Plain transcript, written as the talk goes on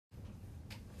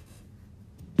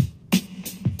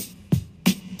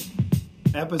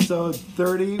Episode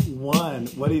 31.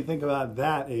 What do you think about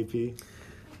that, AP?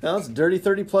 Well, it's Dirty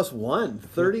 30 plus 1.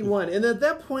 31. And at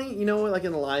that point, you know, like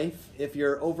in life, if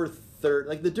you're over 30,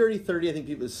 like the Dirty 30, I think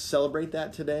people celebrate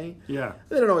that today. Yeah.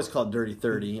 They don't always call it Dirty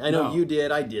 30. I know No. you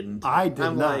did. I didn't. I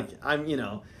did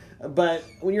not. But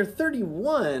when you're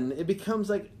 31, it becomes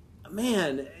like,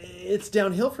 man, it's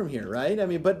downhill from here, right? I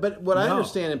mean, but what I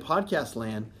understand in podcast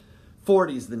land,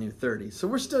 40 is the new 30. So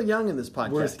we're still young in this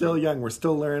podcast. We're still young. We're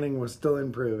still learning. We're still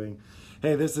improving.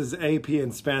 Hey, this is AP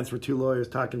and Spence. We're two lawyers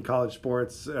talking college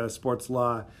sports, sports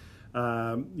law.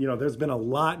 There's been a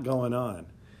lot going on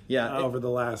over the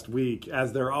last week,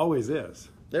 as there always is.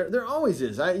 There always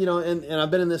is. And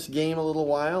I've been in this game a little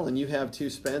while, and you have too,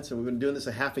 Spence, and we've been doing this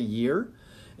a half a year.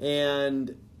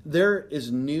 And there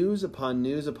is news upon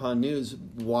news upon news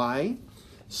why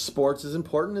sports is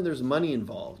important, and there's money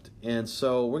involved. And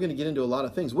so we're going to get into a lot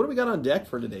of things. What do we got on deck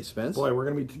for today, Spence? Boy, we're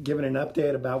going to be giving an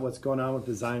update about what's going on with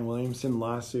the Zion Williamson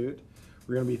lawsuit.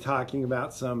 We're going to be talking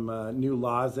about some new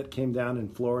laws that came down in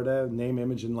Florida, name,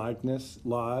 image, and likeness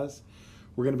laws.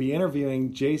 We're going to be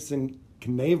interviewing Jason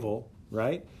Knavel,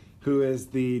 right, who is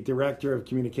the Director of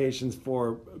Communications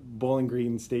for Bowling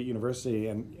Green State University,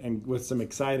 and with some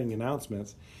exciting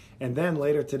announcements. And then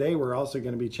later today, we're also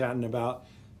going to be chatting about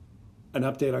an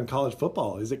update on college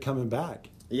football. Is it coming back?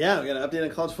 Yeah, we got an update on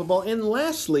college football. And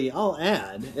lastly, I'll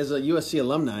add, as a USC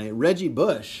alumni, Reggie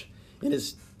Bush, in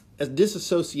his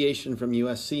disassociation from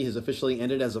USC, has officially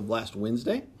ended as of last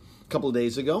Wednesday, a couple of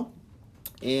days ago.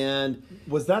 And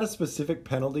was that a specific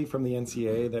penalty from the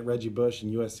NCAA that Reggie Bush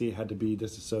and USC had to be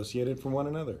disassociated from one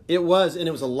another? It was, and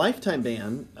it was a lifetime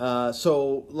ban.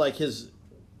 So, like, his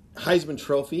Heisman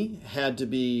Trophy had to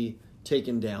be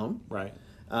taken down. Right.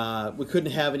 We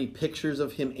couldn't have any pictures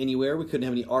of him anywhere. We couldn't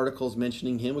have any articles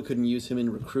mentioning him. We couldn't use him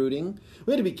in recruiting.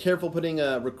 We had to be careful putting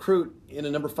a recruit in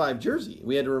a number 5 jersey.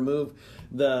 We had to remove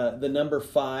the number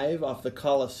 5 off the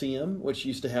Coliseum, which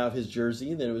used to have his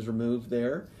jersey. Then it was removed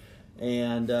there.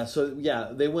 And they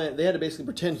had to basically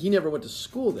pretend he never went to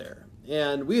school there.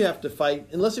 And we have to fight,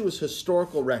 unless it was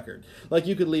historical record. Like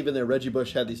you could leave in there, Reggie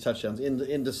Bush had these touchdowns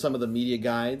into some of the media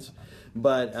guides.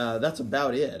 But that's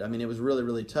about it. I mean, it was really,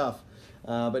 really tough.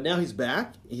 But now he's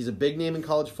back. He's a big name in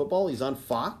college football. He's on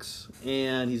Fox,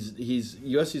 and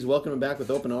USC's welcoming him back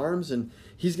with open arms, and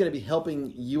he's going to be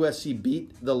helping USC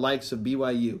beat the likes of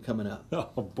BYU coming up.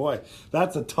 Oh boy,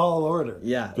 that's a tall order.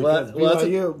 Yeah, because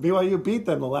BYU beat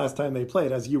them the last time they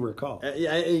played, as you recall.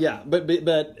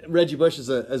 But Reggie Bush is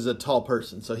a tall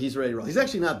person, so he's ready to roll. He's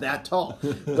actually not that tall,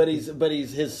 but his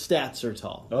stats are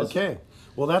tall. Okay,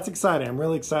 well that's exciting. I'm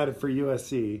really excited for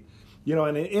USC.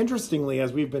 And interestingly,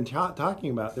 as we've been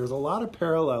talking about, there's a lot of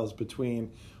parallels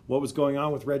between what was going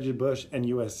on with Reggie Bush and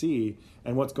USC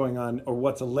and what's going on, or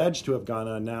what's alleged to have gone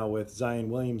on now with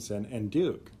Zion Williamson and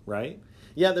Duke, right?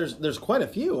 Yeah, there's quite a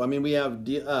few. I mean, we have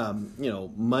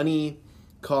money,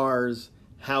 cars,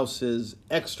 houses,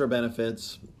 extra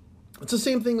benefits. It's the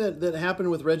same thing that happened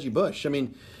with Reggie Bush. I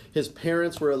mean, his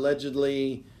parents were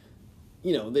allegedly,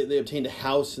 they obtained a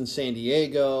house in San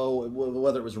Diego,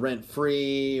 whether it was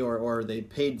rent-free or they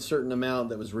paid a certain amount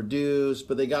that was reduced,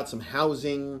 but they got some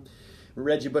housing.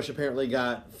 Reggie Bush apparently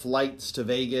got flights to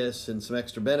Vegas and some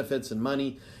extra benefits and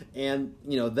money. And,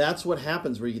 that's what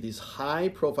happens where you get these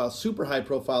high-profile, super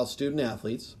high-profile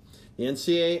student-athletes. The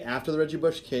NCAA, after the Reggie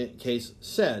Bush case,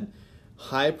 said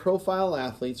high-profile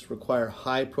athletes require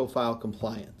high-profile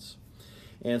compliance.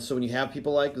 And so when you have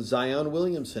people like Zion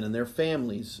Williamson and their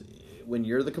families, when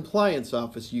you're the compliance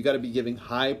office, you got to be giving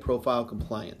high-profile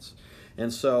compliance.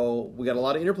 And so we got a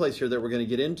lot of interplays here that we're going to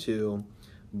get into,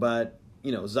 but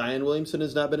Zion Williamson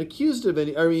has not been accused of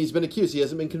any. I mean, he's been accused. He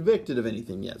hasn't been convicted of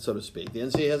anything yet, so to speak. The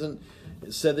NCAA hasn't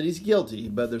said that he's guilty,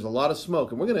 but there's a lot of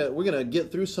smoke, and we're gonna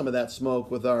get through some of that smoke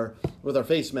with our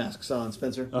face masks on,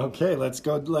 Spencer. Okay, let's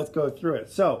go through it.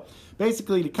 So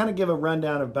basically, to kind of give a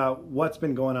rundown about what's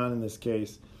been going on in this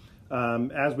case,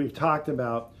 as we've talked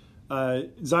about.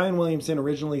 Zion Williamson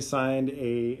originally signed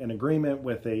an agreement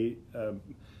with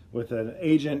an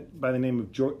agent by the name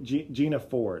of Gina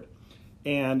Ford,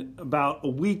 and about a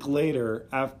week later,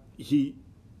 after he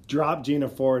dropped Gina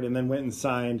Ford and then went and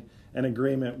signed an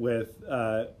agreement with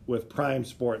Prime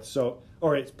Sports.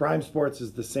 Prime Sports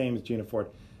is the same as Gina Ford,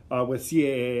 with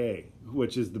CAA,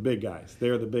 which is the big guys.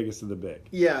 They're the biggest of the big.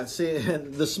 Yeah, see,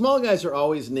 the small guys are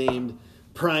always named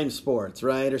Prime Sports,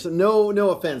 right? Or so. No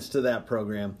offense to that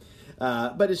program.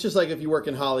 But it's just like if you work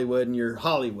in Hollywood and you're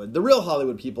Hollywood. The real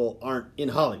Hollywood people aren't in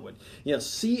Hollywood.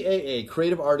 CAA,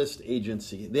 Creative Artist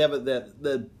Agency. They have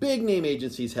the big name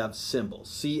agencies have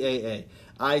symbols. CAA,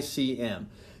 ICM.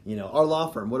 our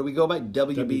law firm, what do we go by?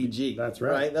 WBG. That's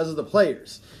right. Those are the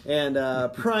players. And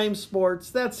Prime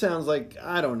Sports, that sounds like,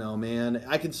 I don't know, man.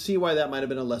 I could see why that might have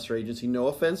been a lesser agency. No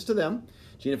offense to them.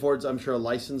 Gina Ford's, I'm sure, a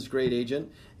licensed great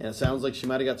agent, and it sounds like she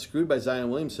might have got screwed by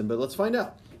Zion Williamson, but let's find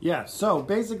out. Yeah, so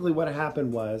basically what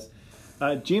happened was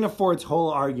Gina Ford's whole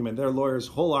argument, their lawyer's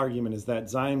whole argument, is that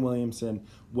Zion Williamson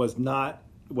was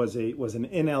an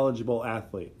ineligible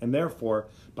athlete, and therefore,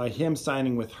 by him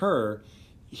signing with her,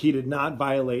 he did not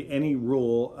violate any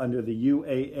rule under the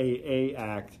UAAA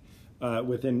Act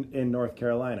in North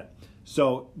Carolina.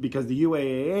 So, because the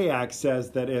UAAA Act says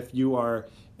that if you are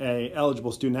a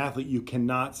eligible student athlete, you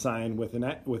cannot sign with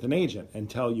an agent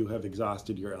until you have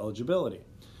exhausted your eligibility.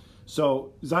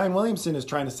 So Zion Williamson is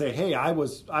trying to say, hey, I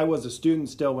was a student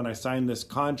still when I signed this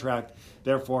contract,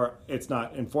 therefore it's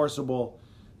not enforceable.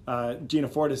 Gina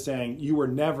Ford is saying you were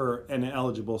never an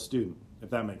eligible student, if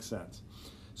that makes sense.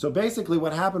 So basically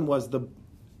what happened was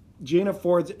Gina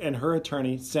Ford and her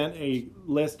attorney sent a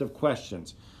list of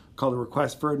questions called a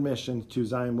request for admission to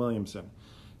Zion Williamson.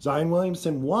 Zion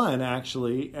Williamson won,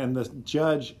 actually, and the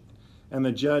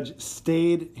judge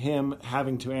stayed him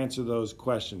having to answer those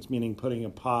questions, meaning putting a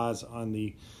pause on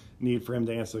the need for him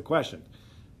to answer the question.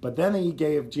 But then he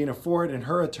gave Gina Ford and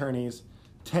her attorneys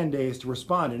 10 days to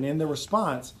respond. And in the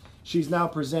response, she's now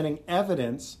presenting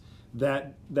evidence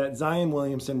that Zion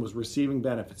Williamson was receiving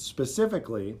benefits.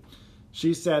 Specifically,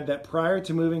 she said that prior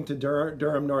to moving to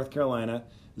Durham, North Carolina,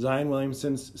 Zion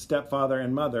Williamson's stepfather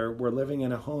and mother were living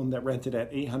in a home that rented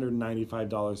at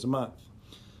 $895 a month.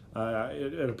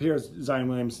 It appears Zion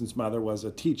Williamson's mother was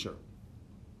a teacher.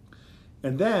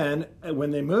 And then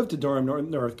when they moved to Durham,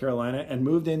 North Carolina, and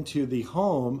moved into the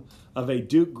home of a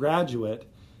Duke graduate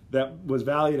that was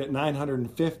valued at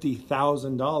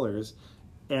 $950,000,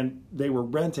 and they were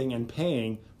renting and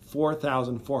paying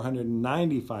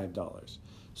 $4,495.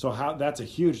 So that's a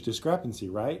huge discrepancy,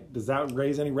 right? Does that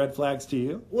raise any red flags to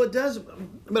you? Well, it does.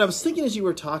 But I was thinking as you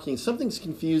were talking, something's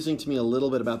confusing to me a little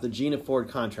bit about the Gina Ford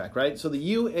contract, right? So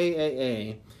the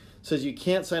UAAA says you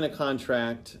can't sign a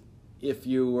contract if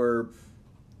you were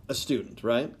a student,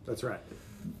 right? That's right.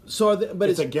 So, but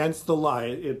it's against the law.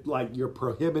 You're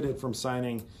prohibited from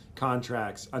signing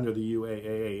contracts under the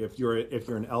UAAA if you're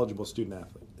an eligible student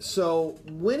athlete. So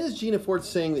when is Gina Ford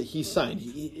saying that he signed?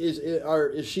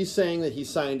 Is she saying that he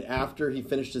signed after he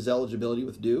finished his eligibility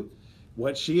with Duke?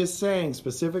 What she is saying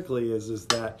specifically is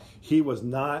that he was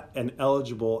not an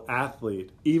eligible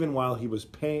athlete even while he was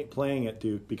playing at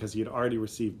Duke because he had already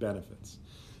received benefits.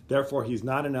 Therefore, he's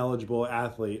not an eligible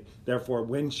athlete. Therefore,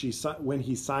 when he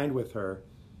signed with her,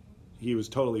 he was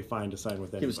totally fine to sign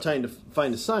with anybody. He was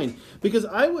fine to sign because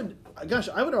I would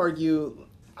argue.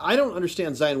 I don't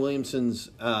understand Zion Williamson's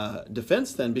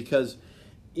defense then, because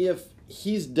if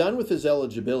he's done with his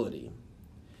eligibility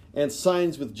and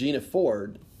signs with Gina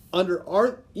Ford, under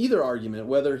either argument,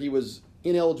 whether he was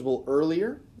ineligible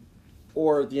earlier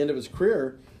or at the end of his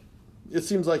career, it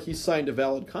seems like he signed a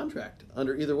valid contract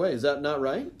under either way. Is that not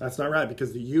right? That's not right,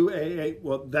 because the UAA,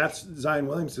 well, that's Zion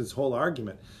Williamson's whole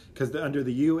argument, because under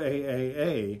the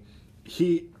UAAA,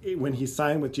 when he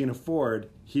signed with Gina Ford,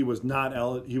 he was not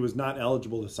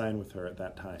eligible to sign with her at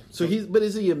that time. But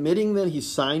is he admitting then he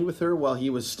signed with her while he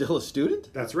was still a student?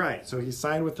 That's right. So he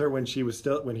signed with her when he was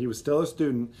still a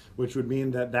student, which would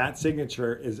mean that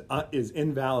signature is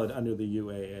invalid under the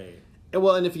UAA.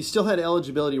 And if he still had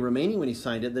eligibility remaining when he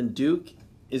signed it, then Duke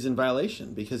is in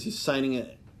violation because he's signing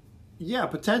it. Yeah,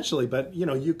 potentially, but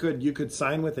you could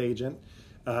sign with agent.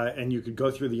 And you could go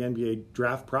through the NBA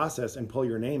draft process and pull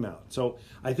your name out. So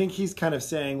I think he's kind of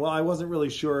saying, well, I wasn't really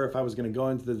sure if I was going to go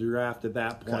into the draft at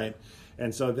that point. Okay.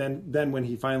 And so then when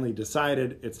he finally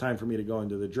decided it's time for me to go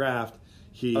into the draft,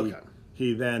 he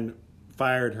then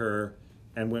fired her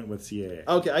and went with CAA.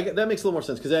 Okay, that makes a little more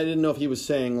sense, because I didn't know if he was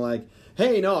saying like,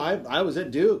 hey, no, I was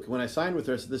at Duke when I signed with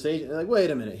this agent. Like,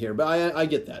 wait a minute here, but I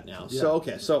get that now.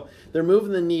 Yeah. So they're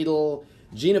moving the needle.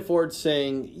 Gina Ford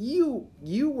saying, you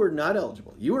were not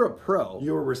eligible. You were a pro.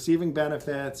 You were receiving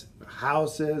benefits,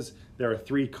 houses. There are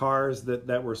 3 cars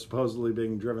that were supposedly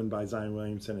being driven by Zion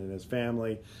Williamson and his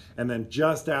family. And then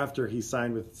just after he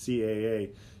signed with CAA,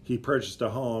 he purchased a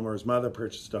home, or his mother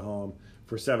purchased a home,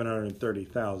 for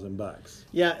 $730,000.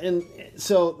 Yeah, and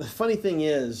so the funny thing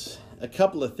is, a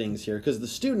couple of things here, because the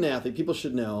student athlete, people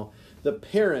should know, the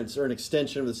parents are an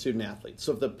extension of the student athlete.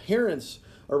 So if the parents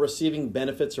are receiving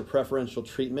benefits or preferential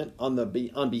treatment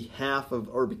on behalf of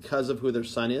or because of who their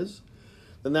son is,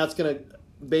 then that's going to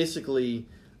basically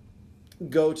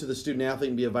go to the student athlete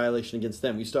and be a violation against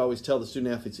them. We used to always tell the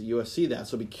student athletes at USC that.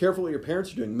 So be careful what your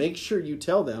parents are doing. Make sure you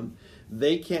tell them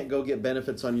they can't go get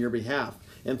benefits on your behalf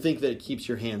and think that it keeps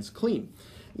your hands clean.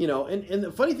 And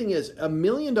the funny thing is, $1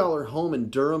 million home in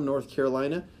Durham, North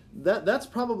Carolina, that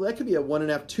could be a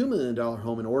 $1.5–2 million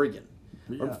home in Oregon,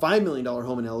 or $5 million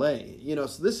home in LA.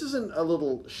 So this isn't a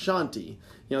little shanty.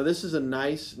 This is a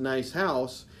nice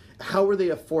house. How are they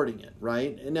affording it,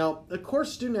 right? And now, of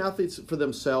course, student athletes for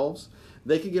themselves,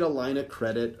 they could get a line of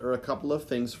credit or a couple of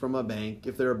things from a bank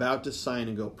if they're about to sign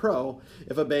and go pro,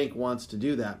 if a bank wants to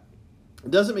do that.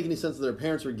 It doesn't make any sense that their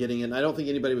parents were getting it, and I don't think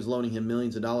anybody was loaning him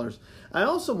millions of dollars. I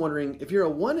also am wondering, if you're a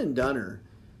one-and-doner,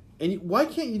 why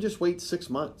can't you just wait 6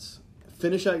 months,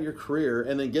 finish out your career,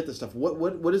 and then get the stuff?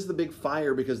 What is the big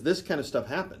fire? Because this kind of stuff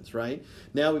happens, right?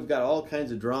 Now we've got all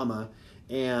kinds of drama.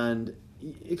 And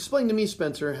explain to me,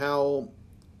 Spencer, how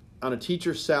on a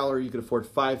teacher's salary you could afford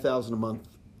 $5,000 a month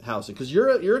housing. Because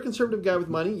you're a conservative guy with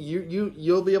money.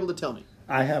 You'll be able to tell me.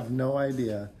 I have no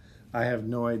idea.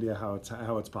 How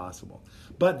it's possible.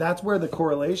 But that's where the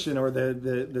correlation or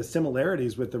the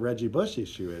similarities with the Reggie Bush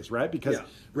issue is, right? Because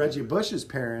Reggie Bush's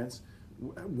parents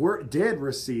did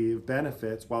receive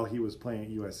benefits while he was playing at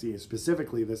USC,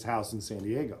 specifically this house in San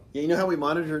Diego. Yeah, you know how we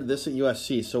monitored this at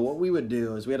USC? So what we would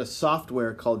do is we had a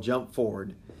software called Jump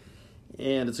Forward.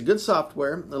 And it's a good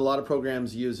software, and a lot of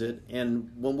programs use it. And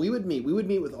when we would meet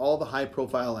with all the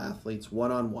high-profile athletes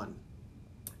one-on-one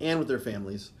and with their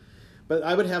families. But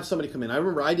I would have somebody come in. I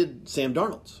remember I did Sam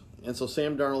Darnold's. And so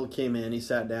Sam Darnold came in, he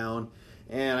sat down,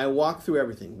 and I walked through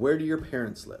everything. Where do your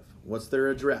parents live? What's their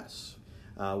address?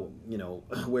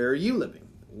 Where are you living?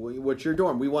 What's your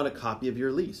dorm? We want a copy of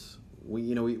your lease.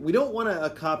 We don't want a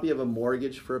copy of a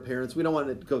mortgage for parents. We don't want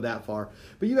it to go that far.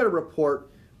 But you got to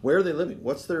report, where are they living?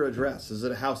 What's their address? Is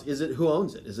it a house? Who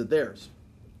owns it? Is it theirs?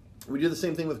 We do the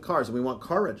same thing with cars, and we want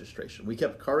car registration. We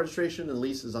kept car registration and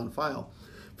leases on file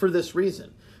for this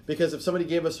reason. Because if somebody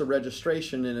gave us a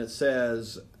registration and it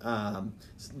says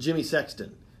Jimmy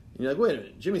Sexton, you're like, wait a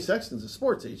minute, Jimmy Sexton's a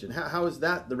sports agent. How is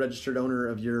that the registered owner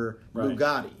of your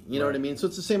Bugatti? You know what I mean? So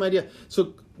it's the same idea.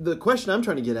 So the question I'm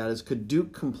trying to get at is, could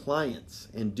Duke Compliance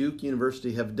and Duke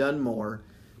University have done more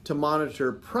to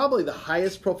monitor probably the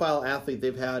highest profile athlete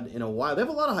they've had in a while? They have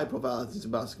a lot of high profile athletes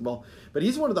in basketball, but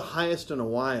he's one of the highest in a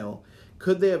while.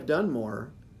 Could they have done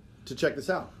more to check this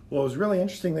out? Well, it was really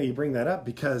interesting that you bring that up,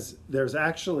 because there's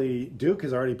actually, Duke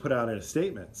has already put out a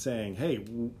statement saying, hey,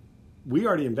 we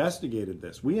already investigated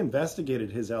this. We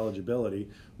investigated his eligibility.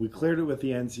 We cleared it with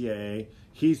the NCAA.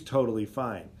 He's totally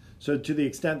fine. So to the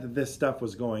extent that this stuff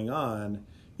was going on,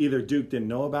 either Duke didn't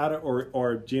know about it,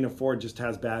 or Gina Ford just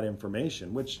has bad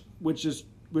information, which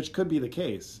could be the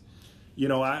case. We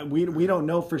don't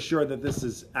know for sure that this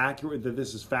is accurate, that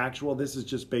this is factual. This is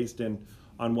just based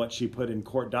on what she put in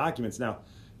court documents. Now,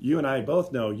 you and I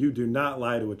both know you do not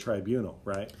lie to a tribunal,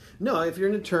 right? No, if you're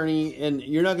an attorney and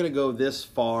you're not going to go this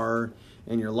far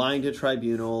and you're lying to a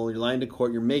tribunal, you're lying to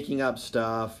court, you're making up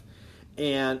stuff,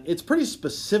 and it's pretty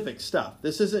specific stuff.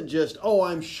 This isn't just,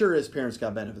 I'm sure his parents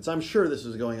got benefits. I'm sure this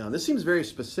is going on. This seems very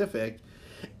specific.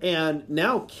 And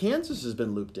now Kansas has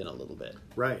been looped in a little bit.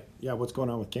 Right. Yeah, what's going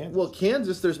on with Kansas? Well,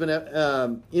 Kansas, there's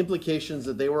been implications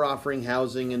that they were offering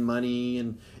housing and money,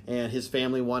 and his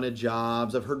family wanted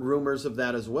jobs. I've heard rumors of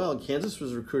that as well. Kansas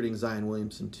was recruiting Zion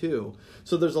Williamson too.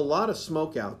 So there's a lot of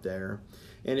smoke out there.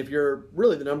 And if you're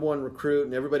really the number one recruit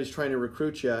and everybody's trying to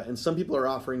recruit you, and some people are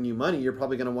offering you money, you're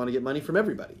probably going to want to get money from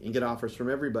everybody and get offers from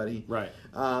everybody. Right.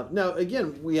 Now,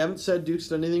 again, we haven't said Duke's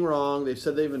done anything wrong. They've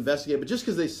said they've investigated. But just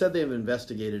because they said they've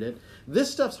investigated it,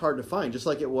 this stuff's hard to find, just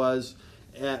like it was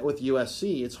with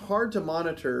USC. It's hard to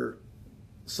monitor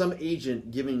some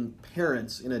agent giving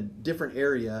parents in a different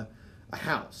area a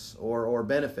house or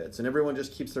benefits, and everyone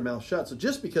just keeps their mouth shut. So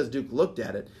just because Duke looked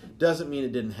at it doesn't mean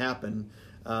it didn't happen.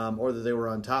 Or that they were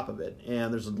on top of it.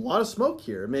 And there's a lot of smoke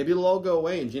here. Maybe it'll all go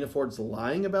away and Gina Ford's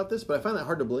lying about this, but I find that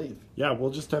hard to believe. Yeah, we'll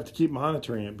just have to keep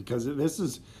monitoring it, because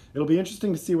it'll be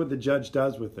interesting to see what the judge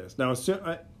does with this. Now,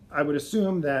 I would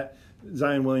assume that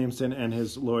Zion Williamson and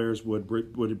his lawyers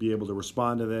would be able to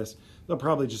respond to this. They'll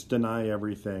probably just deny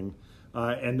everything.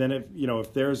 And then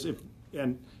if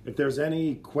there's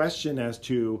any question as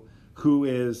to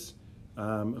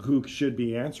who should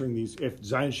be answering these, if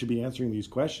Zion should be answering these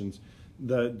questions,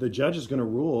 the judge is going to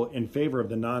rule in favor of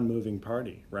the non-moving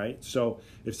party, right? So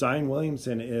if Zion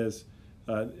Williamson is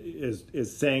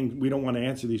saying we don't want to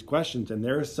answer these questions, and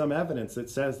there is some evidence that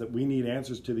says that we need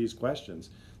answers to these questions,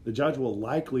 the judge will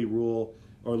likely rule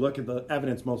or look at the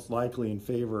evidence most likely in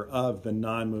favor of the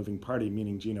non-moving party,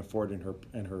 meaning Gina Ford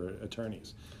and her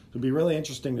attorneys. So it'll be really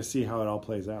interesting to see how it all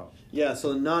plays out. Yeah,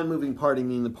 so the non-moving party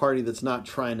meaning the party that's not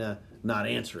trying to not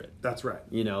answer it. That's right.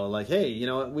 Like, hey,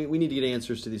 we need to get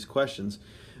answers to these questions.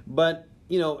 But,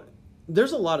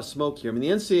 there's a lot of smoke here. I mean,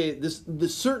 the NCAA,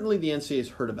 certainly the NCAA has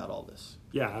heard about all this.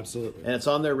 Yeah, absolutely. And it's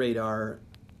on their radar.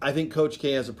 I think Coach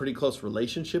K has a pretty close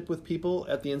relationship with people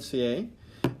at the NCAA.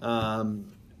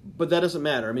 But that doesn't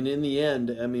matter. I mean, in the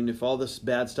end, I mean, if all this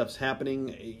bad stuff's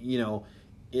happening,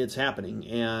 it's happening.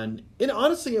 And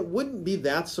honestly, it wouldn't be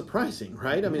that surprising,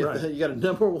 right? I mean, Right. if you got a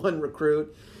number one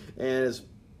recruit and his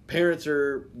parents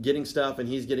are getting stuff and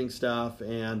he's getting stuff,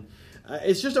 and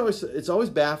it's always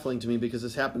baffling to me because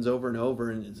this happens over and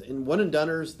over. And it's in one and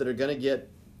doners that are going to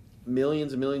get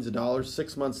millions and millions of dollars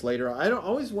 6 months later. I don't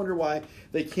always wonder why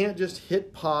they can't just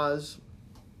hit pause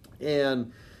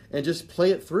and just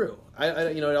play it through.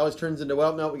 It always turns into,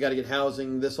 well, no, we got to get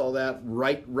housing, this, all that,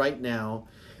 right now.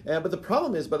 But the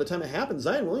problem is, by the time it happens,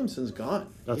 Zion Williamson's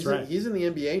gone. That's right. He's in the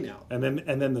NBA now.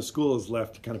 And then the school is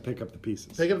left to kind of pick up the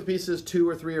pieces. Pick up the pieces 2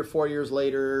 or 3 or 4 years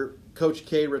later. Coach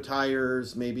K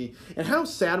retires, maybe. And how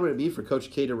sad would it be for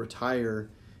Coach K to retire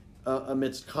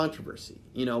amidst controversy?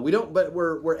 We don't. But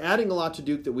we're adding a lot to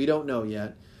Duke that we don't know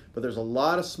yet. But there's a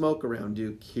lot of smoke around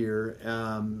Duke here,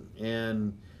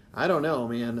 and I don't know,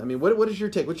 man. I mean, what is your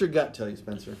take? What's your gut tell you,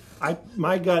 Spencer?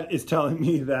 My gut is telling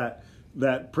me that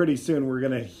pretty soon we're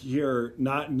going to hear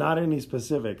not any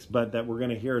specifics, but that we're going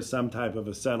to hear some type of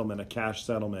a settlement, a cash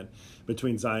settlement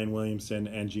between Zion Williamson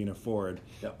and Gina Ford,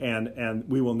 Yep. and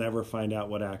we will never find out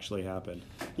what actually happened.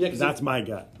 Yeah, 'cause that's my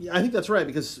gut. Yeah, I think that's right,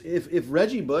 because if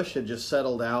Reggie Bush had just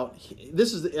settled out,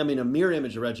 this is a mirror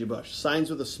image of Reggie Bush. Signs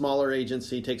with a smaller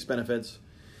agency, takes benefits,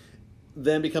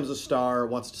 then becomes a star,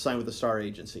 wants to sign with a star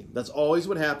agency. That's always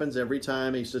what happens every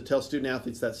time. I used to tell student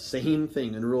athletes that same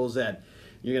thing in Rules Ed.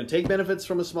 You're going to take benefits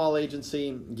from a small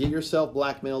agency, get yourself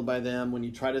blackmailed by them. When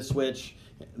you try to switch,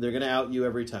 they're going to out you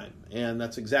every time. And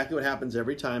that's exactly what happens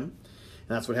every time. And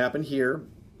that's what happened here,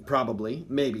 probably,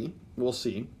 maybe. We'll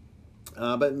see.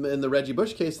 But in the Reggie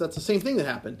Bush case, that's the same thing that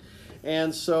happened.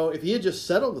 And so if he had just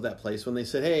settled with that place when they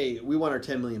said, hey, we want our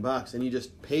 $10 million, and you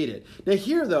just paid it. Now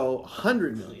here, though,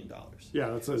 $100 million.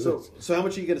 Yeah, So how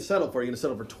much are you going to settle for? Are you going to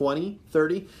settle for 20,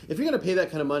 30? If you're going to pay that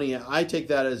kind of money, I take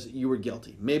that as you were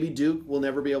guilty. Maybe Duke will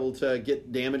never be able to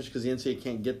get damaged because the NCAA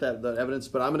can't get that evidence.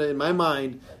 But in my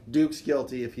mind, Duke's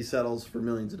guilty if he settles for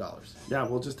millions of dollars. Yeah,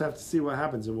 we'll just have to see what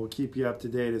happens, and we'll keep you up to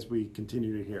date as we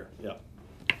continue to hear. Yeah.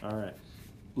 All right.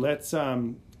 Let's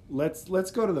go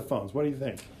to the phones. What do you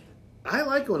think? I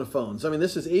like going to phones. I mean,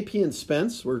 this is AP and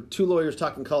Spence. We're two lawyers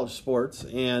talking college sports,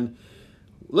 and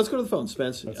let's go to the phone,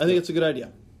 Spence. I think it's a good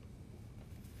idea.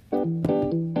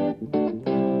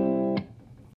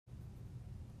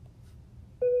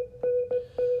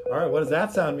 All right, what does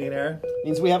that sound mean, Aaron? It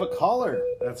means we have a caller.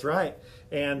 That's right.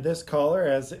 And this caller,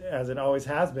 as it always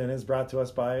has been, is brought to us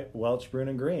by Welch,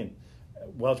 Bruin & Green.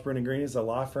 Welch, Bruin & Green is a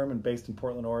law firm based in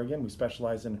Portland, Oregon. We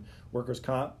specialize in workers'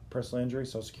 comp, personal injury,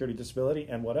 social security, disability,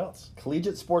 and what else?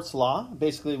 Collegiate sports law.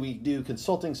 Basically, we do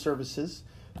consulting services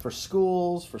for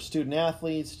schools, for student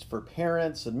athletes, for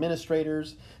parents,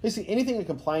 administrators. Basically, anything a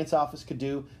compliance office could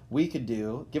do, we could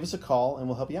do. Give us a call, and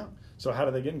we'll help you out. So how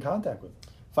do they get in contact with us?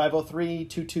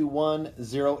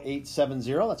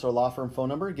 503-221-0870. That's our law firm phone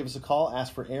number. Give us a call.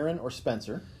 Ask for Aaron or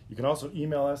Spencer. You can also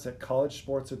email us at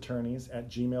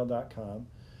collegesportsattorneys@gmail.com.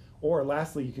 Or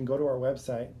lastly, you can go to our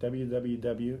website,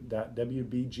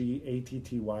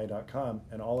 www.wbgatty.com,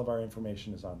 and all of our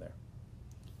information is on there.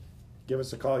 Give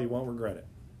us a call. You won't regret it.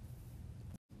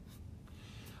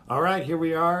 All right, here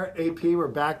we are, AP. We're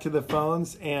back to the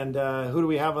phones. And who do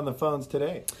we have on the phones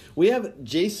today? We have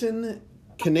Jason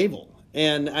Knavel.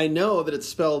 And I know that it's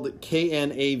spelled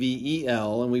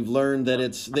Knavel, and we've learned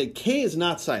that K is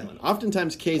not silent.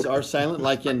 Oftentimes K's are silent,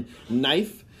 like in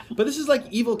knife. But this is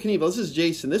like Evel Knievel. This is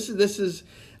Jason. This is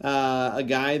a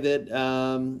guy that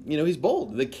he's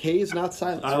bold. The K is not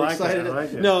silent. I like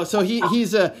it. No, so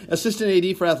he's a assistant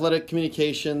AD for athletic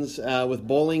communications with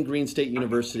Bowling Green State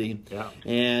University. Yeah.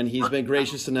 And he's been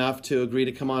gracious enough to agree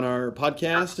to come on our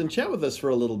podcast and chat with us for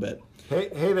a little bit.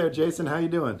 Hey there, Jason. How you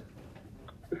doing?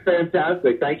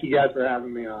 Fantastic. Thank you guys for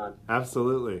having me on.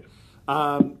 Absolutely.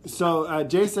 So,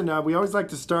 Jason, we always like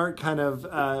to start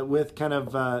with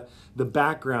the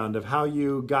background of how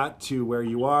you got to where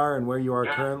you are and where you are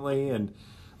currently. And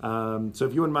so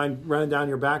if you wouldn't mind running down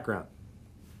your background.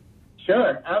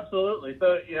 Sure, absolutely.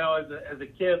 So, as a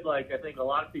kid, like I think a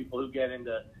lot of people who get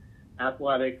into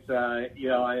athletics, growing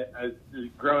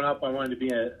up, I wanted to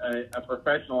be a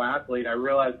professional athlete. I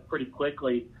realized pretty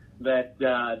quickly that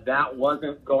that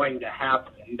wasn't going to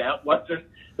happen. That wasn't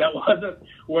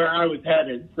where I was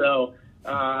headed. So,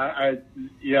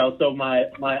 so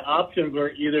my options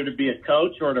were either to be a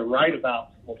coach or to write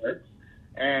about sports,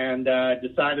 and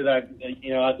decided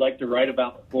I'd like to write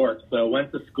about sports. So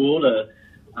went to school as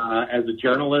a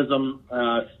journalism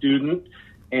student,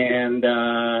 and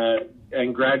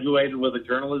and graduated with a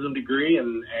journalism degree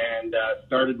and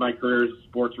started my career as a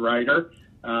sports writer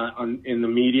in the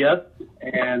media.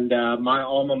 And my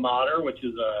alma mater, which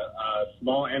is a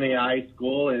small NAI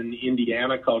school in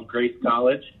Indiana called Grace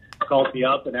College, called me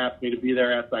up and asked me to be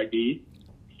their SID.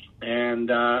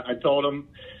 And I told them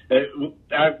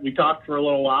we talked for a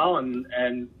little while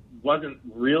and wasn't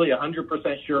really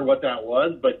 100% sure what that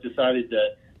was, but decided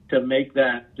to make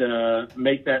that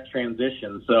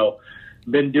transition. So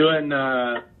been in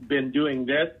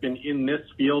this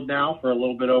field now for a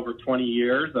little bit over 20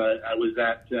 years. I was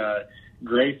at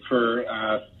Grace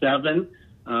for 7.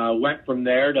 Went from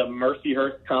there to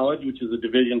Mercyhurst College, which is a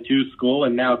Division II school,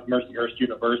 and now it's Mercyhurst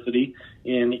University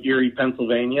in Erie,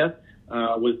 Pennsylvania.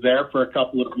 Was there for a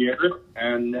couple of years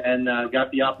and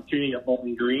got the opportunity at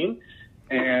Bowling Green.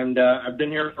 And I've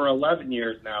been here for 11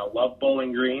 years now. Love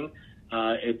Bowling Green.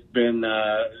 It's been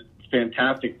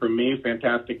fantastic for me,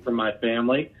 fantastic for my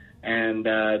family, and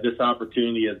this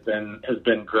opportunity has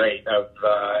been great.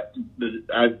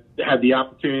 I've had the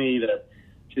opportunity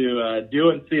to do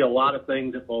and see a lot of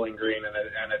things at Bowling Green, and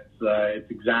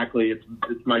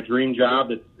it's my dream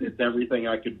job. It's everything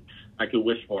I could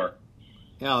wish for.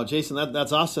 Yeah, Jason,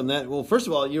 that's awesome. Well, first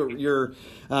of all, you're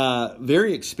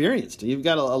very experienced. You've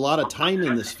got a lot of time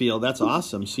in this field. That's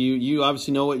awesome. So you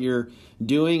obviously know what you're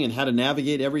doing and how to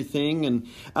navigate everything. And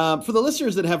for the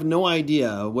listeners that have no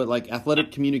idea what like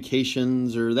athletic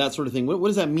communications or that sort of thing, what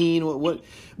does that mean? What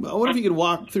if you could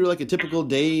walk through like a typical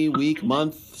day, week,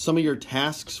 month, some of your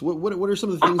tasks? What are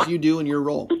some of the things you do in your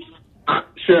role?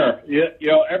 Sure.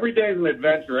 Yeah, every day is an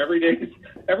adventure. Every day is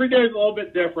a little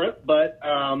bit different. But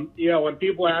when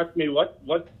people ask me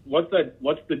what's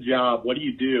the job, what do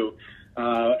you do,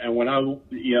 and when I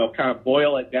kind of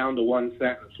boil it down to one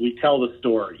sentence, we tell the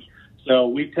story. So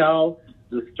we tell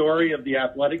the story of the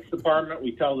athletics department.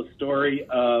 We tell the story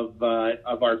of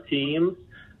our teams.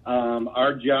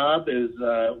 Our job is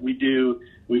we do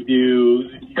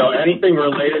anything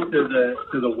related to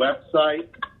the website,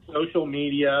 social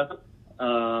media.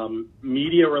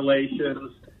 Media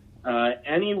relations,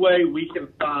 any way we can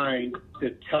find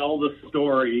to tell the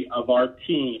story of our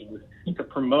teams, to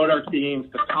promote our teams,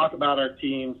 to talk about our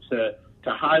teams, to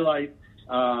highlight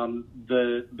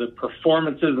the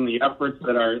performances and the efforts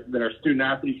that our student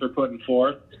athletes are putting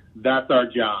forth. That's our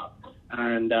job,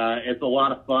 and it's a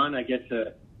lot of fun. I get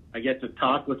to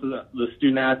talk with the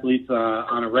student athletes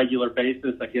on a regular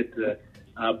basis. I get to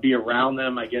be around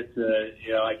them. I get to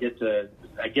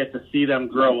see them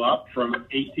grow up from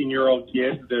 18-year-old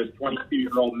kids to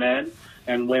 22-year-old men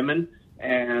and women,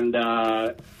 and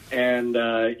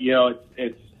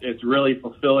it's really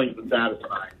fulfilling and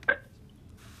satisfying.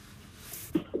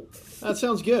 That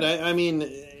sounds good. I mean,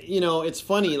 it's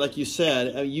funny, like you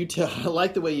said. I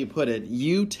like the way you put it.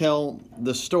 You tell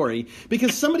the story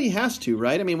because somebody has to,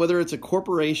 right? I mean, whether it's a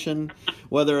corporation,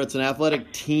 whether it's an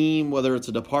athletic team, whether it's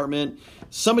a department,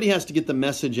 somebody has to get the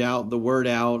message out, the word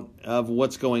out of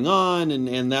what's going on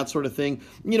and that sort of thing.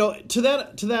 To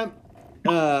that,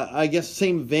 I guess,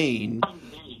 same vein,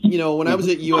 when I was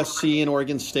at USC and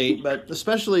Oregon State, but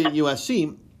especially at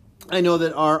USC, I know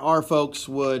that our folks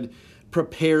would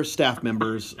prepare staff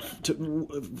members to,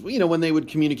 when they would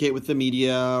communicate with the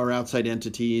media or outside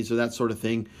entities or that sort of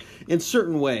thing in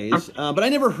certain ways. But I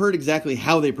never heard exactly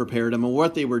how they prepared them or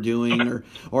what they were doing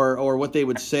or what they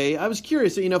would say. I was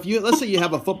curious, let's say you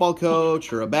have a football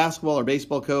coach or a basketball or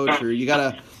baseball coach, or you got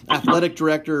a athletic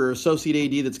director or associate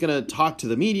AD that's going to talk to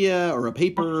the media or a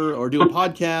paper or do a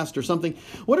podcast or something.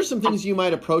 What are some things you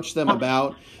might approach them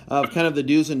about of kind of the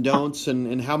do's and don'ts,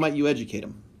 and how might you educate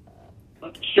them?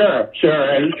 Sure.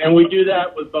 And we do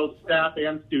that with both staff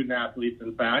and student athletes,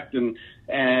 in fact. And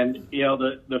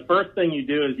the first thing you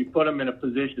do is you put them in a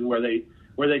position where they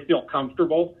feel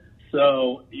comfortable.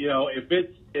 So, if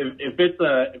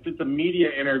it's a media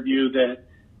interview that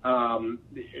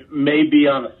may be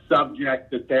on a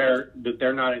subject that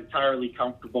they're not entirely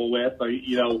comfortable with, or,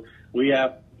 we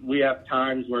have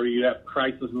times where you have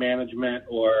crisis management,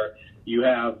 or you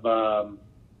have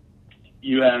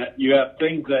you have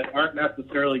things that aren't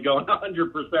necessarily going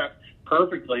 100%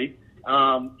 perfectly.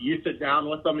 You sit down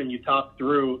with them and you talk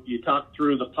through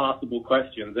the possible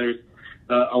questions. There's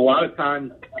a lot of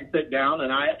times I sit down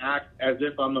and I act as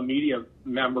if I'm a media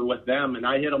member with them, and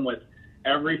I hit them with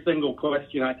every single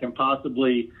question I can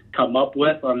possibly come up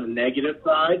with on the negative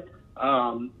side.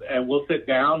 And we'll sit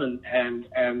down and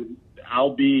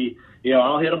I'll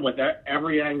hit them with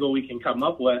every angle we can come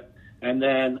up with, and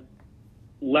then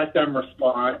let them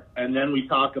respond, and then we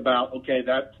talk about, okay,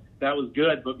 that was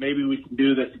good, but maybe we can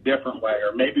do this a different way,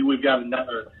 or maybe we've got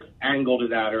another angle to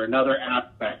that or another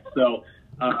aspect. So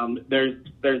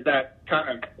There's that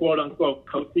kind of quote unquote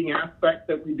coaching aspect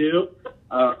that we do.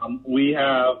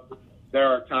 There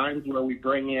are times where we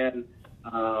bring in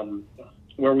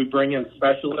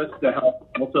specialists to help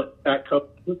also that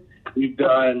coaching. We've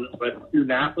done with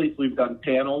student athletes. We've done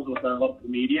panels with our local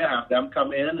media, have them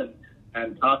come in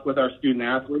and talk with our student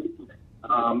athletes.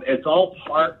 It's all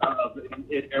part of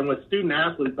it, and with student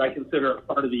athletes, I consider it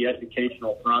part of the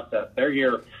educational process. They're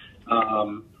here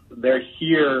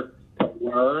to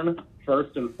learn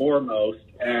first and foremost,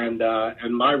 and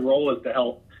my role is to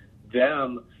help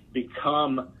them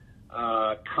become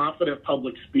confident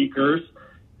public speakers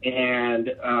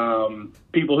and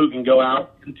people who can go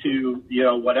out into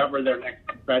whatever their next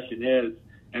profession is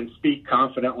and speak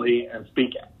confidently and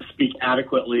speak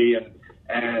adequately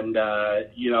and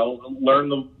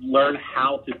learn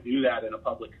how to do that in a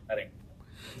public setting.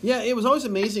 Yeah, it was always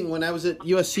amazing when I was at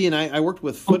USC, and I worked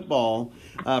with football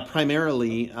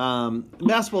primarily,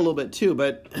 basketball a little bit too,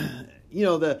 but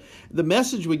the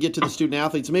message we get to the student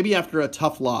athletes, maybe after a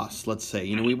tough loss, let's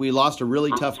say, we lost a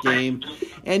really tough game,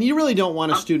 and you really don't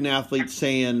want a student athlete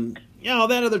saying,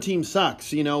 that other team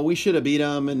sucks. We should have beat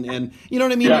them, and you know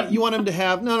what I mean. Yeah. You want them to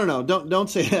have no. Don't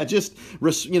say that. Just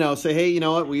say, hey, you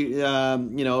know what, we it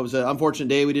was an unfortunate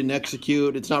day. We didn't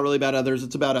execute. It's not really about others.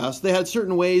 It's about us. They had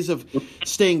certain ways of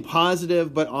staying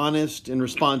positive but honest and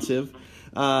responsive.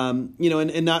 And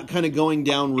not kind of going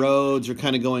down roads or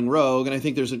kind of going rogue. And I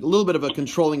think there's a little bit of a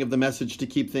controlling of the message to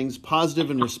keep things positive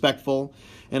and respectful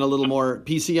and a little more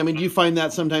PC. I mean, do you find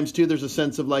that sometimes too? There's a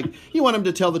sense of like, you want them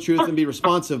to tell the truth and be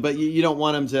responsive, but you don't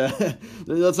want them to,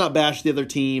 let's not bash the other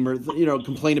team or,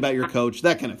 complain about your coach,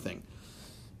 that kind of thing.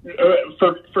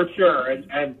 For sure.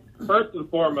 And first and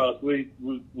foremost, we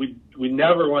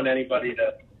never want anybody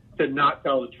to not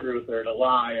tell the truth or to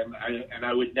lie. And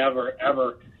I would never,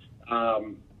 ever,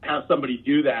 have somebody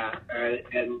do that,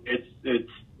 and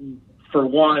it's for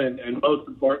one, and most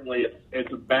importantly,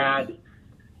 it's a bad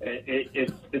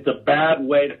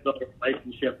way to build a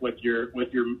relationship with your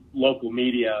local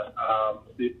media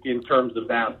in terms of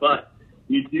that. But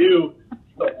you do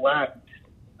select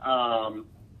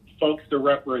folks to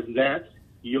represent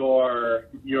your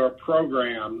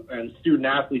program and student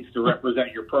athletes to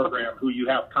represent your program who you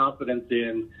have confidence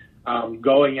in.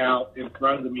 Going out in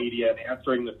front of the media and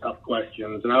answering the tough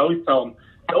questions. And I always tell them,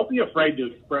 don't be afraid to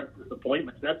express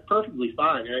disappointment. That's perfectly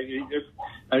fine.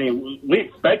 We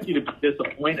expect you to be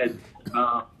disappointed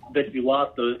that you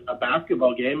lost a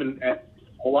basketball game, and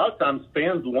a lot of times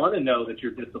fans want to know that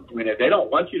you're disappointed. They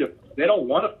don't want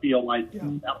to feel like,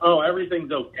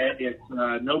 everything's okay. It's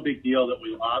no big deal that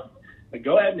we lost.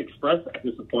 Go ahead and express that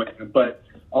disappointment, but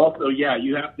also,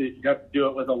 you have to do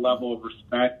it with a level of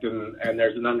respect, and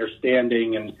there's an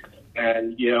understanding,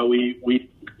 and we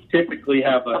typically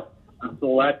have a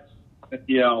select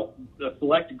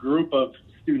group of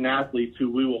student athletes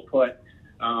who we will put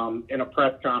in a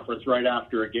press conference right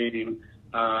after a game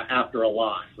after a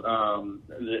loss,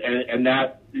 and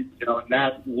that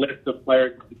that list of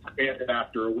players is expanded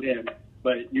after a win.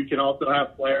 But you can also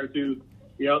have players who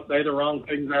say the wrong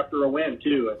things after a win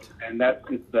too, and that's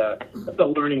a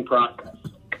learning process.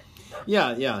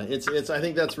 Yeah. It's. I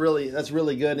think that's really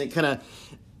good. And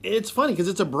it's funny because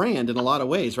it's a brand in a lot of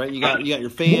ways, right? You got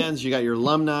your fans, you got your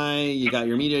alumni, you got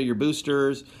your media, your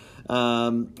boosters,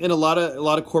 and a lot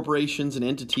of corporations and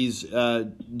entities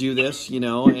do this,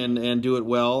 and do it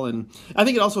well. And I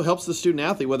think it also helps the student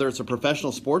athlete, whether it's a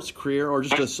professional sports career or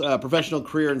just a professional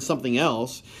career in something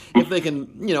else, if they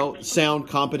can, sound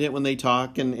competent when they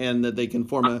talk and that they can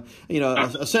form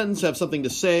a sentence, have something to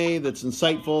say that's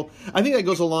insightful. I think that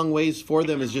goes a long ways for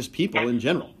them as just people in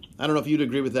general. I don't know if you'd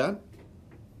agree with that.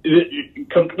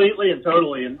 Completely and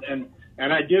totally, and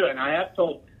I do, and I have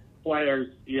told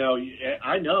players,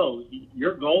 I know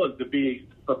your goal is to be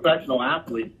a professional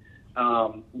athlete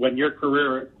when your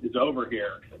career is over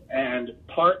here, and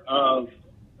part of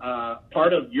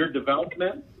your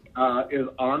development is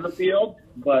on the field,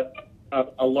 but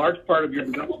a large part of your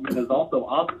development is also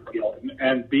off the field,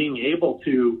 and being able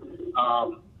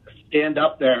to stand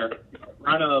up there in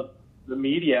front of the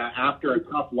media after a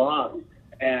tough loss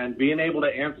and being able to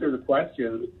answer the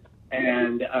questions.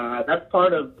 And that's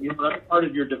part of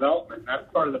your development. That's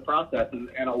part of the process. And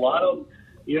a lot of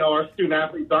our student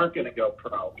athletes aren't going to go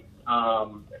pro,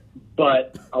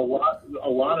 but a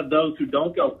lot of those who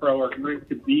don't go pro are going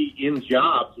to be in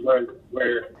jobs where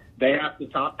they have to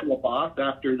talk to a boss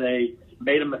after they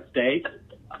made a mistake,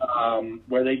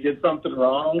 where they did something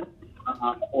wrong,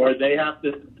 or they have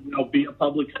to be a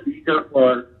public speaker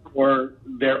for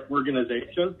their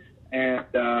organization. And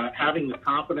having the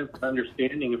confidence and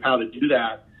understanding of how to do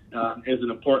that is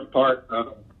an important part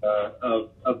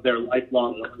of their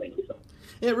lifelong learning. So.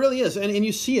 It really is, and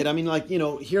you see it. I mean, like,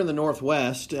 here in the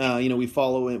Northwest, we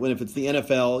follow it when if it's the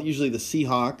NFL, usually the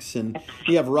Seahawks, and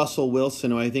you have Russell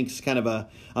Wilson, who I think is kind of a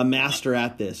master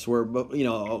at this. Where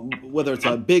whether it's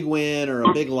a big win or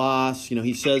a big loss,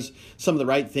 he says some of the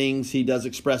right things. He does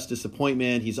express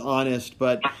disappointment. He's honest,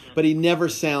 but he never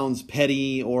sounds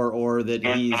petty or that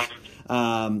he's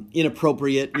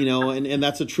inappropriate, and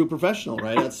that's a true professional,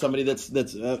 right? That's somebody that's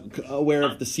aware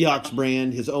of the Seahawks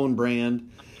brand, his own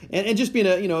brand. And just being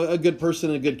a good person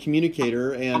and a good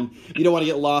communicator, and you don't want to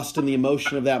get lost in the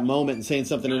emotion of that moment and saying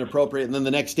something inappropriate, and then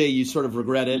the next day you sort of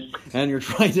regret it, and you're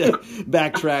trying to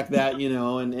backtrack that,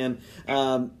 and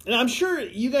I'm sure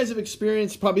you guys have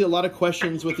experienced probably a lot of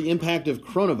questions with the impact of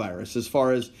coronavirus as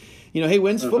far as, hey,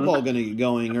 when's football going to get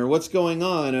going, or what's going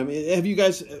on? I mean, have you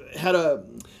guys had a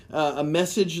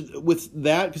message with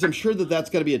that? Because I'm sure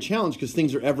that's got to be a challenge because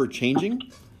things are ever changing.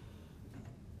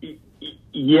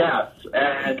 Yes,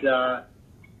 and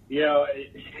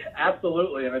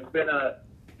absolutely, and it's been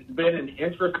an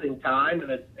interesting time,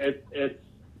 and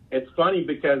it's funny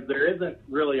because there isn't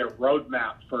really a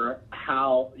roadmap for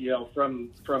how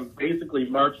from basically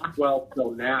March 12th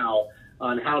till now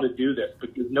on how to do this,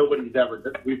 because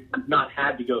we've not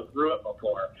had to go through it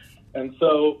before, and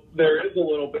so there is a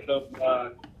little bit of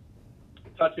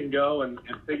touch and go and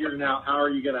figuring out how are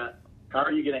you gonna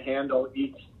handle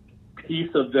each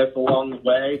piece of this along the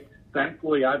way.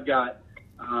 Thankfully, I've got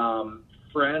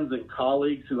friends and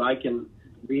colleagues who I can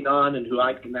lean on and who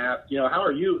I can ask, how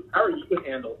are you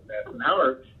handling this, and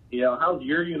how's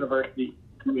your university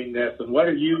doing this, and what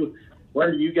are you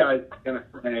guys going to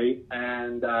say?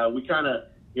 And we kind of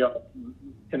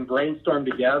can brainstorm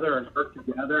together and work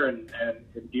together and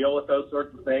deal with those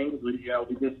sorts of things. We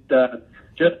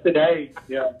just today,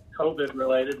 COVID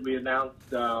related, we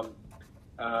announced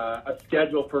a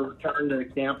schedule for return to the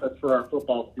campus for our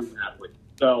football student athletes.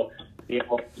 So,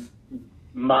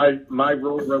 my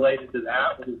role related to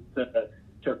that was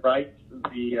to write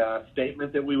the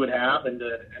statement that we would have and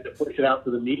to push it out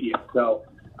to the media. So,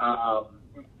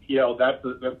 that's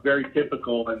very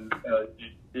typical in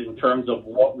terms of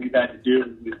what we've had to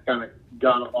do. We've kind of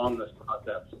gone along this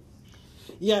process.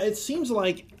 Yeah, it seems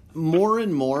like more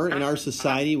and more in our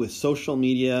society with social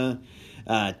media,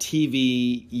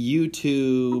 TV,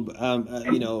 YouTube,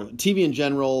 TV in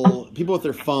general, people with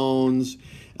their phones,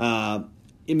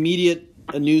 immediate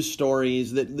news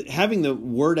stories, that having the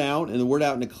word out and the word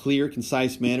out in a clear,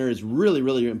 concise manner is really,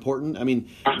 really important. I mean,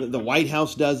 the White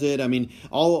House does it. I mean,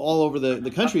 all over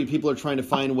the country, people are trying to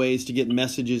find ways to get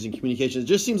messages and communications. It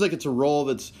just seems like it's a role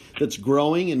that's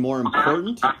growing and more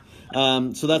important.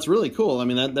 So that's really cool. I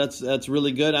mean, that's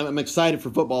really good. I'm excited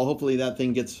for football. Hopefully that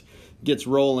thing gets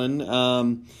rolling.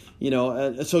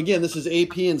 So again, this is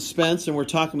AP and Spence, and we're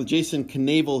talking with Jason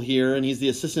Knavel here, and he's the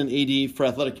assistant AD for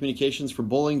athletic communications for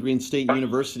Bowling Green State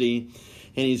University,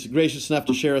 and he's gracious enough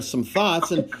to share us some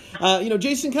thoughts. And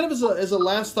Jason, kind of as a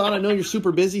last thought, I know you're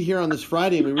super busy here on this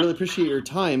Friday, and we really appreciate your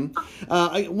time.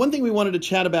 One thing we wanted to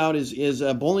chat about is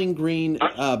Bowling Green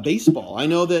baseball. I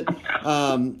know that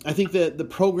I think that the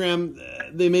program,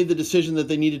 they made the decision that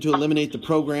they needed to eliminate the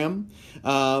program.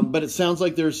 But it sounds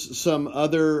like there's some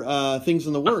other things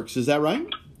in the works. Is that right?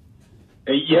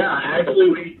 Yeah,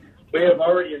 actually, we have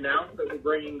already announced that we're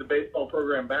bringing the baseball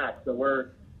program back. So we're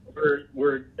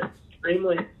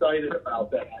extremely excited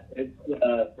about that.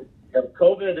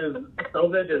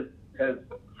 COVID has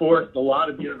forced a lot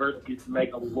of universities to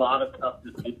make a lot of tough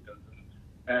decisions,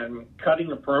 and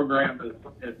cutting a program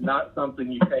is not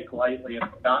something you take lightly, and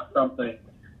it's not something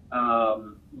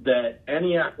that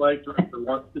any athletic director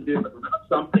wants to do. It's not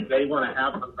something they want to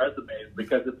have on resumes,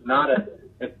 because it's not a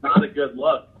good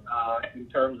look in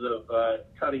terms of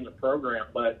cutting the program.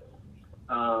 But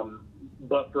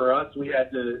for us, we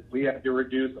had to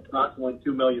reduce approximately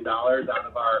 $2 million out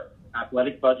of our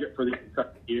athletic budget for the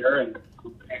year,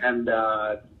 and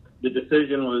the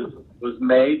decision was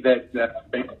made that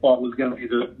baseball was going to be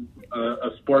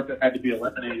a sport that had to be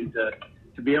eliminated to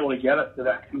be able to get us to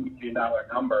that $2 million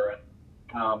number.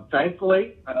 And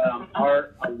thankfully,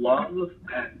 our alums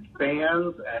and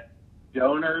fans and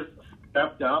donors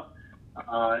stepped up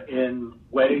in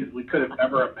ways we could have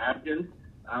never imagined,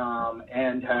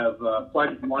 and have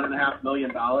pledged $1.5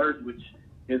 million, which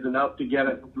is enough to get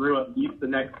us through at least the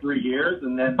next 3 years.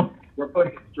 And then we're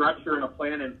putting a structure and a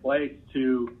plan in place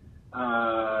to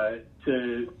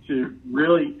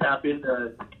really tap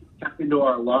into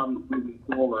our alums moving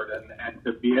forward, and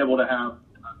to be able to have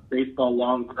baseball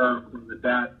long term,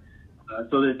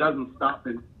 so that it doesn't stop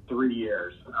in 3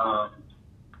 years,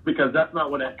 because that's not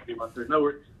what anybody wants.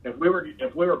 If we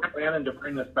were planning to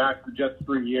bring this back for just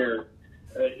 3 years,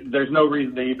 there's no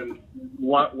reason to even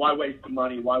why waste the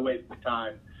money, why waste the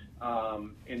time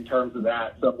in terms of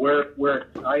that. So we're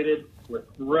excited. We're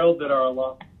thrilled that our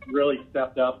alums really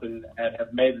stepped up and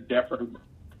have made a difference.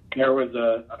 There was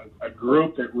a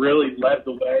group that really led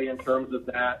the way in terms of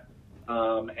that,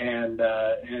 and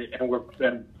we're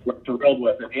thrilled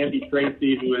with it. Andy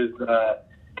Tracy, who is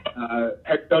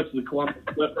head coach of the Columbus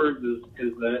Clippers,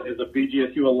 is a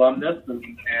BGSU alumnus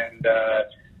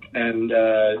and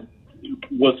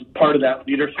was part of that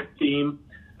leadership team.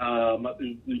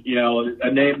 You know,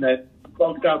 a name that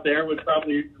folks out there would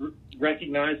probably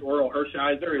recognize. Oral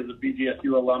Hershiser is a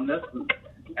BGSU alumnus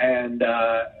and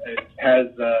has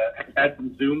had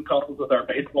some Zoom calls with our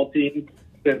baseball team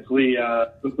since we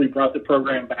brought the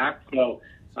program back. So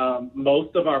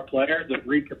most of our players have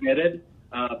recommitted.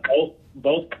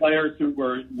 Both players who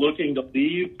were looking to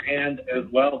leave and as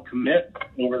well commit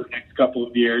over the next couple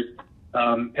of years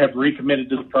have recommitted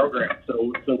to the program.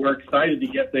 So we're excited to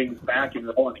get things back and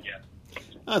rolling again.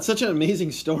 Oh, it's such an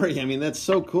amazing story. I mean, that's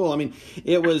so cool. I mean,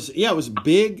 it was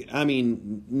big. I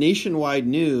mean, nationwide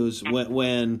news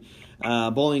when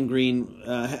Bowling Green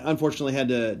unfortunately had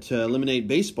to eliminate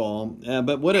baseball.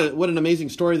 But what an amazing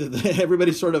story that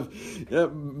everybody sort of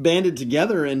banded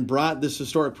together and brought this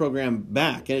historic program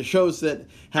back. And it shows that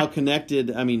how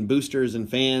connected, I mean, boosters and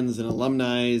fans and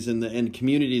alumni and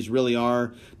communities really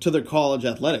are to their college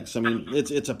athletics. I mean,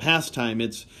 it's a pastime.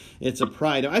 It's a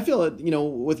pride. I feel it, you know,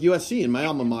 with USC and my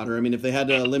alma mater. I mean, if they had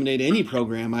to eliminate any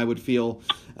program, I would feel,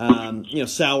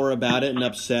 sour about it and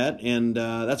upset. And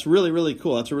that's really, really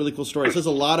cool. That's a really cool story. It says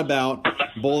a lot about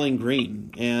Bowling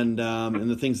Green and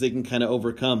the things they can kind of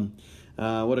overcome.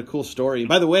 What a cool story.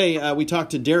 By the way, we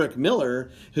talked to Derek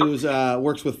Miller, who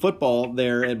works with football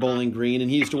there at Bowling Green, and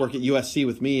he used to work at USC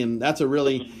with me, and that's a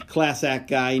really class act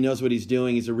guy. He knows what he's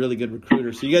doing. He's a really good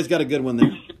recruiter. So you guys got a good one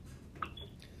there.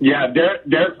 Yeah,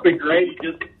 Derek's been great.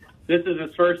 This is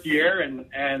his first year,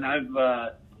 and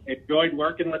I've enjoyed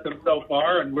working with him so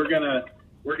far. And we're gonna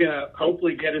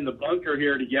hopefully get in the bunker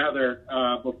here together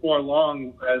before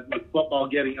long, with football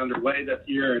getting underway this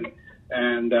year,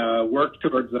 and work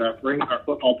towards bringing our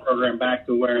football program back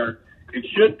to where it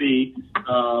should be,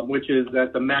 which is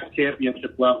at the MAC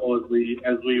championship level as we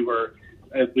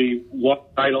won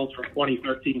titles from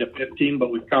 2013 to 15.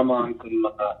 But we've come on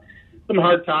some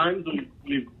hard times.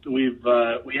 We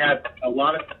had a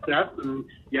lot of success, and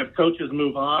you have coaches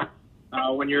move on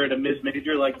when you're at a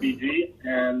mid-major like BG,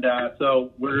 and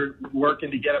so we're working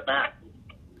to get it back.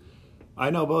 I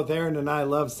know both Aaron and I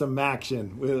love some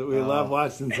action. We love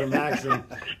watching some action.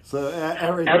 So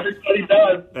everybody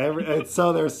does.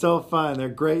 They're so fun. They're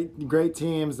great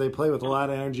teams. They play with a lot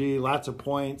of energy, lots of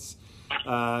points.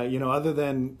 Other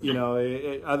than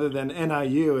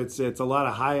NIU, it's a lot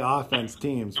of high offense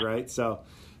teams, right? So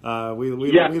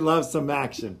we love some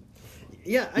action.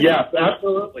 Yeah. Yes,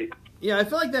 absolutely. Yeah, I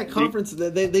feel like that conference,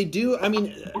 they do, I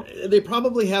mean, they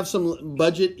probably have some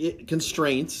budget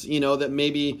constraints, that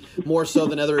maybe more so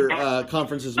than other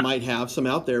conferences might have some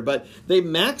out there, but they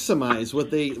maximize what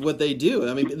they do.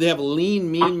 I mean, they have lean,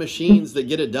 mean machines that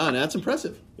get it done. That's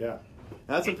impressive. Yeah,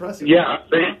 that's impressive. Yeah,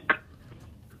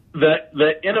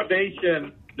 the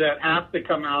innovation that has to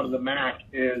come out of the MAC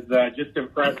is just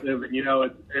impressive. And,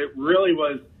 it really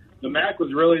was, the MAC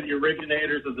was really the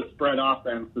originators of the spread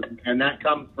offense, and that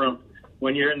comes from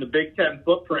when you're in the Big Ten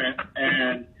footprint,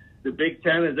 and the Big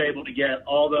Ten is able to get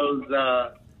all those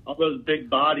big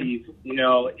bodies,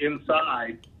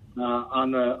 inside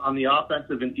on the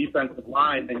offensive and defensive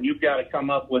line, then you've got to come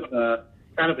up with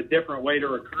kind of a different way to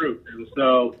recruit. And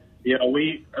so,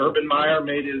 Urban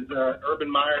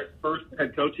Meyer's first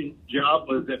head coaching job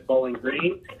was at Bowling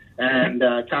Green, and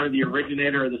kind of the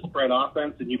originator of the spread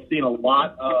offense. And you've seen a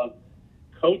lot of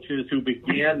coaches who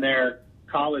began their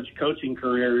college coaching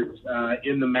careers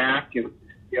in the MAC. And,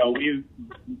 we've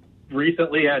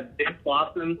recently had Dave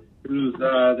Clawson, who's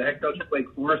the head coach at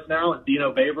Wake Forest now, and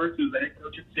Dino Babers, who's the head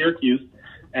coach at Syracuse.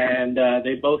 And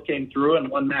they both came through and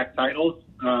won MAC titles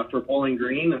for Bowling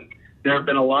Green. And there have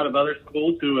been a lot of other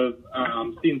schools who have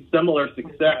seen similar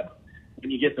success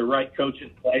when you get the right coach in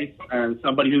place and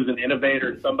somebody who's an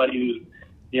innovator, somebody who's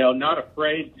not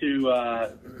afraid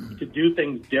to do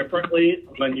things differently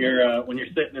when you're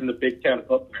sitting in the Big Ten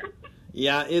footprint.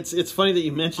 Yeah, it's funny that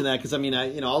you mentioned that because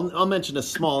I'll mention a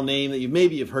small name that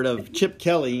you've heard of, Chip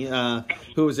Kelly,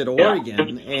 who was at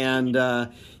Oregon, and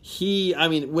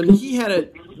when he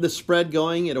had the spread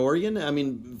going at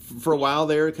Oregon, for a while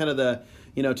there, kind of the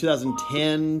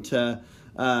 2010 to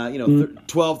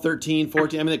 12, 13,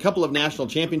 14. I mean, a couple of national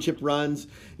championship runs,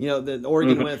 that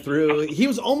Oregon went through. He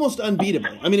was almost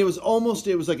unbeatable. I mean, it was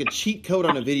like a cheat code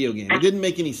on a video game. It didn't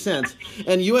make any sense.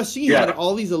 And USC had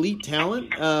all these elite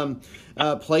talent,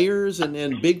 players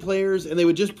and big players, and they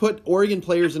would just put Oregon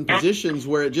players in positions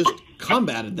where it just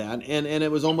combated that, and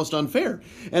it was almost unfair.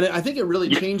 And I think it really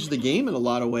changed the game in a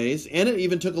lot of ways, and it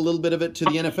even took a little bit of it to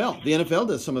the NFL. The NFL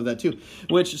does some of that too.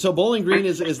 So Bowling Green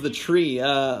is the tree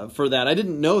for that. I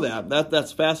didn't know that.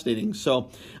 That's fascinating. So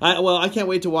I can't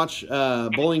wait to watch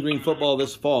Bowling Green football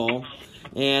this fall.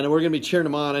 And we're going to be cheering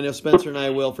them on. I know Spencer and I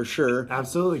will for sure.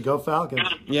 Absolutely. Go Falcons.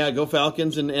 Yeah, go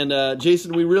Falcons. And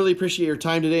Jason, we really appreciate your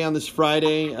time today on this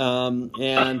Friday.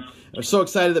 And we're so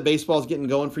excited that baseball is getting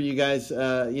going for you guys,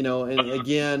 and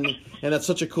that's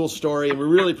such a cool story. And we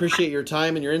really appreciate your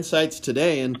time and your insights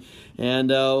today.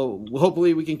 And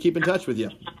hopefully we can keep in touch with you.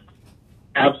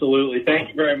 Absolutely. Thank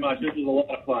you very much. This was a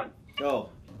lot of fun. Oh.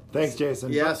 Thanks,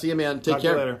 Jason. Yeah, see you, man. Take Talk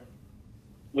care. To you later.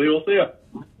 We will see you.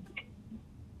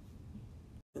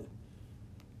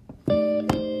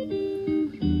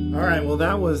 All right, well,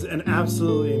 that was an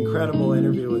absolutely incredible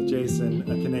interview with Jason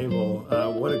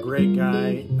Knavel. What a great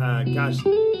guy. Gosh,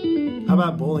 how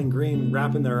about Bowling Green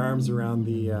wrapping their arms around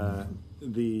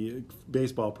the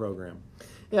baseball program?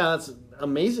 Yeah, that's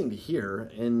amazing to hear.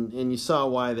 And you saw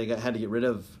why they had to get rid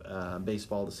of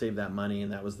baseball to save that money,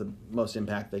 and that was the most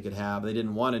impact they could have. They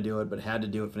didn't want to do it, but had to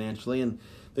do it financially. And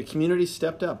the community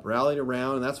stepped up, rallied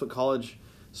around, and that's what college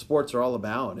sports are all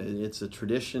about. It's a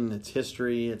tradition, it's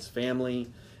history, it's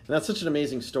family. And that's such an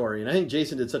amazing story. And I think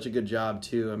Jason did such a good job,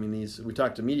 too. I mean, we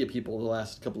talked to media people the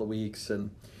last couple of weeks, and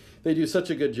they do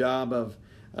such a good job of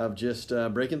just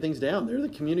breaking things down. They're the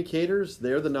communicators.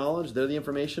 They're the knowledge. They're the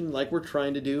information, like we're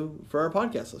trying to do for our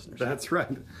podcast listeners. That's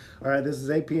right. All right, this is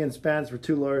AP and Spence. We're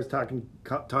two lawyers talking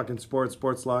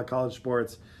sports law, college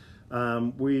sports.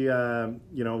 To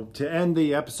end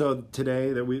the episode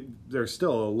today, there's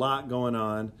still a lot going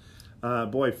on.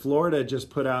 Florida just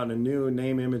put out a new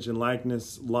name, image, and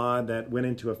likeness law that went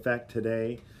into effect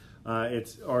today.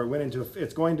 It's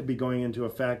going to be going into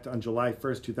effect on July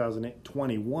 1st,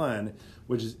 2021,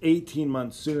 which is 18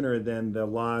 months sooner than the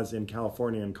laws in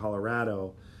California and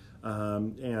Colorado.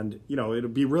 It'll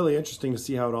be really interesting to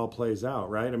see how it all plays out,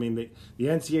 right? I mean, the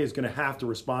NCAA is going to have to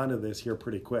respond to this here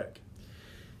pretty quick.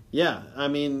 Yeah, I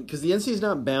mean, because the NCAA is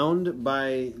not bound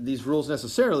by these rules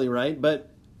necessarily, right?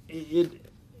 But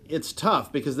it's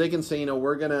tough because they can say,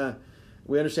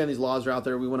 we understand these laws are out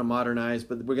there, we want to modernize,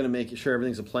 but we're going to make sure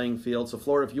everything's a playing field. So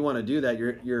Florida, if you want to do that,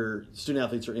 your student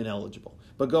athletes are ineligible.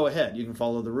 But go ahead, you can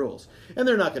follow the rules. And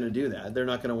they're not going to do that. They're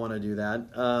not going to want to do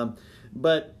that.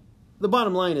 But the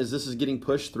bottom line is this is getting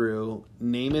pushed through.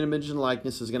 Name, image, and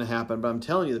likeness is going to happen. But I'm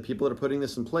telling you, the people that are putting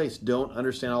this in place don't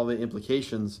understand all the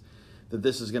implications that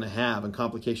this is going to have and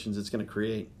complications it's going to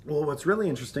create. Well, what's really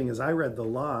interesting is I read the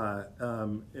law.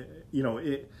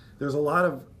 There's a lot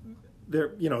of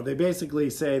they basically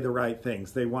say the right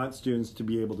things. They want students to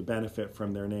be able to benefit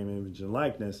from their name, image, and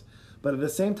likeness, but at the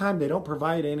same time, they don't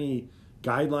provide any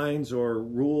guidelines or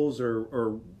rules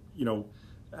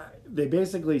they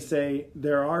basically say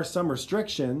there are some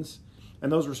restrictions,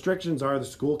 and those restrictions are the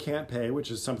school can't pay,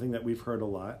 which is something that we've heard a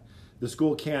lot. The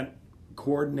school can't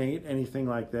coordinate anything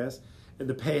like this.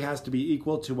 The pay has to be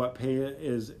equal to what pay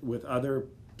is with other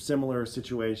similar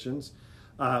situations,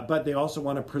 but they also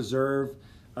want to preserve,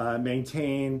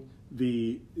 maintain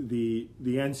the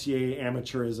NCAA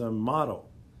amateurism model.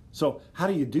 So how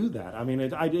do you do that? I mean,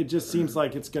 it just seems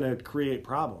like it's going to create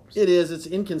problems. It is. It's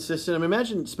inconsistent. I mean,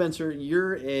 imagine, Spencer,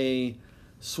 you're a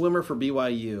swimmer for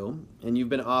BYU, and you've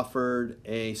been offered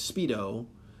a Speedo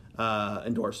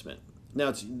endorsement.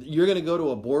 Now, you're going to go to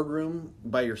a boardroom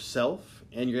by yourself,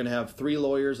 and you're going to have 3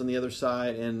 lawyers on the other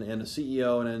side and a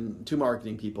CEO and then 2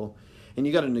 marketing people, and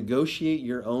you got to negotiate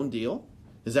your own deal?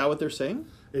 Is that what they're saying?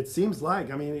 It seems like.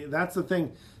 I mean, that's the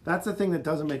thing. That's the thing that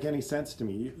doesn't make any sense to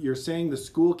me. You're saying the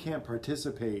school can't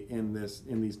participate in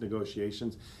these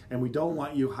negotiations, and we don't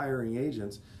want you hiring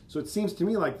agents. So it seems to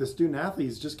me like the student athlete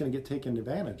is just going to get taken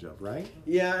advantage of, right?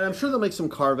 Yeah, and I'm sure they'll make some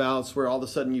carve-outs where all of a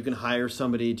sudden you can hire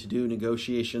somebody to do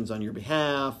negotiations on your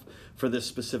behalf for this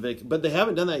specific, but they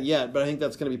haven't done that yet, but I think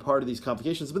that's going to be part of these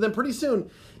complications. But then pretty soon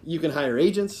you can hire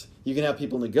agents, you can have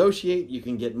people negotiate, you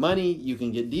can get money, you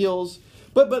can get deals,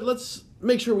 but let's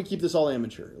make sure we keep this all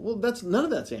amateur. Well, none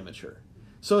of that's amateur.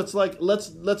 So it's like,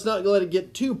 let's not let it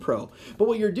get too pro. But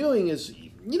what you're doing is,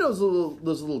 those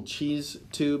little cheese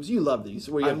tubes, you love these,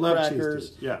 where you have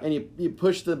crackers, yeah. And you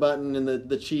push the button and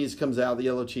the cheese comes out, the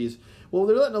yellow cheese. Well,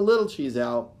 they're letting a little cheese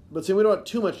out, but see, we don't want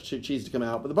too much cheese to come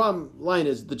out. But the bottom line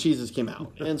is the cheeses came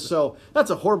out, and so that's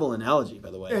a horrible analogy,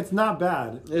 by the way. It's not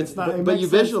bad. It's not. But you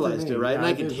visualized it, right? Yeah, and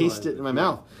I can taste it in my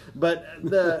mouth. But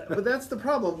that's the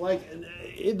problem. Like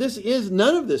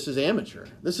none of this is amateur.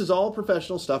 This is all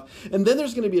professional stuff. And then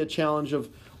there's going to be a challenge of,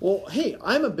 well, hey,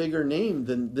 I'm a bigger name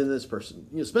than this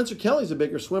person. Spencer Kelly's a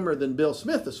bigger swimmer than Bill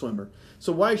Smith, the swimmer.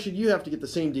 So why should you have to get the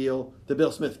same deal that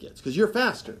Bill Smith gets? Because you're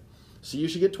faster. So you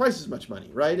should get twice as much money,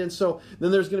 right? And so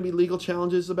then there's going to be legal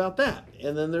challenges about that.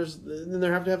 And then they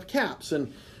have to have caps.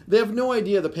 And they have no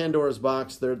idea the Pandora's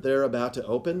box they're about to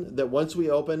open, that once we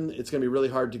open, it's going to be really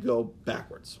hard to go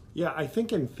backwards. Yeah, I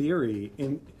think in theory,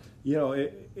 in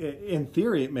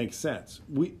theory it makes sense.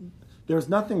 There's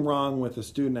nothing wrong with a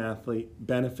student athlete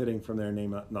benefiting from their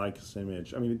name, likeness,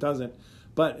 image. I mean, it doesn't.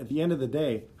 But at the end of the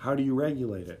day, how do you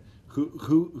regulate it?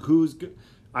 Who's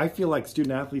I feel like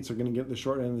student athletes are going to get the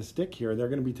short end of the stick here. They're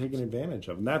going to be taken advantage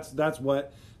of. And that's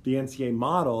what the NCAA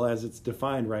model, as it's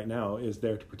defined right now, is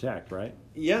there to protect, right?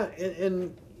 Yeah,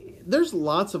 and there's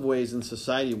lots of ways in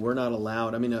society we're not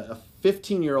allowed. I mean, a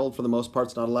 15-year-old, for the most part,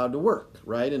 is not allowed to work,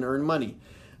 right, and earn money.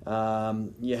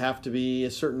 You have to be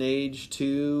a certain age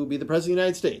to be the President of the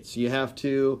United States. You have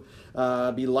to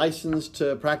be licensed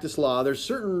to practice law. There's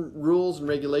certain rules and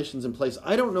regulations in place.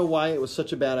 I don't know why it was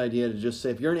such a bad idea to just say,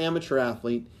 if you're an amateur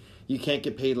athlete, you can't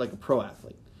get paid like a pro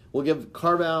athlete. We'll give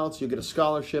carve-outs, you'll get a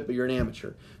scholarship, but you're an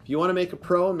amateur. If you want to make a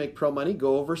pro and make pro money,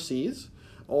 go overseas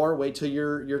or wait till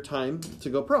your time to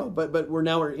go pro. But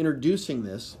we're introducing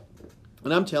this,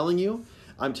 and I'm telling you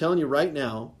right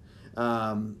now,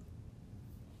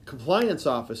 compliance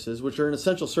offices, which are an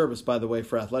essential service, by the way,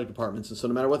 for athletic departments, and so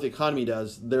no matter what the economy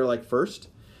does, they're like first.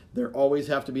 They always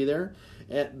have to be there.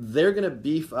 And they're going to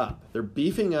beef up. They're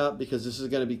beefing up because this is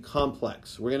going to be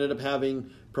complex. We're going to end up having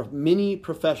many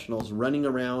professionals running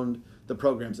around the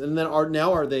programs. And then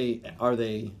are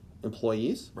they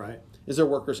employees? Right. Is there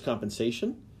workers'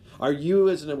 compensation? Are you,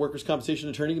 as a workers' compensation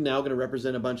attorney, now going to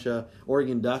represent a bunch of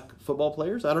Oregon Duck football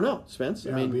players? I don't know, Spence.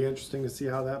 Yeah, I mean, it'll be interesting to see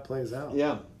how that plays out.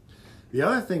 Yeah. The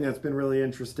other thing that's been really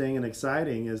interesting and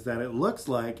exciting is that it looks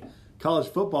like college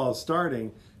football is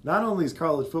starting. Not only is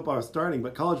college football starting,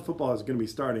 but college football is going to be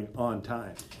starting on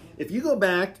time. If you go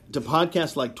back to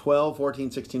podcasts like 12,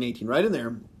 14, 16, 18, right in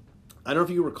there, I don't know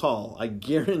if you recall, I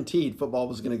guaranteed football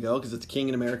was going to go because it's king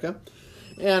in America.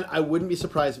 And I wouldn't be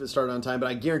surprised if it started on time, but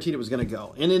I guaranteed it was going to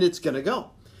go. And it's going to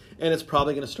go. And it's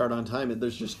probably going to start on time. And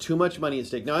there's just too much money at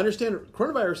stake. Now, I understand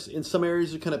coronavirus in some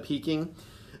areas are kind of peaking.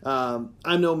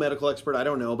 I'm no medical expert, I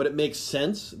don't know, but it makes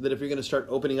sense that if you're going to start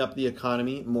opening up the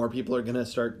economy, more people are going to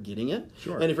start getting it.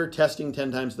 Sure. And if you're testing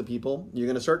 10 times the people, you're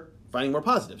going to start finding more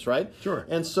positives, right? Sure.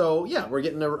 And so, yeah, we're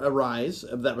getting a rise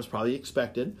that was probably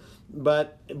expected.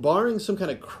 But barring some kind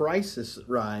of crisis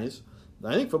rise,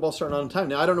 I think football's starting on time.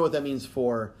 Now, I don't know what that means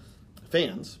for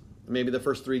fans. Maybe the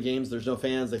first 3 games, there's no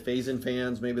fans. They phase in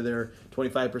fans. Maybe they're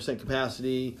 25%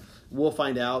 capacity. We'll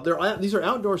find out. These are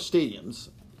outdoor stadiums.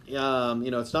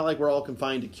 It's not like we're all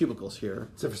confined to cubicles here.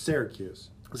 Except for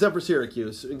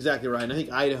Syracuse. Exactly right. And I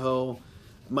think Idaho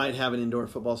might have an indoor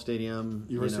football stadium.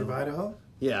 University of Idaho?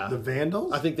 Yeah. The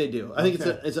Vandals? I think they do. I think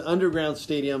it's an underground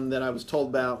stadium that I was told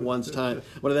about once time.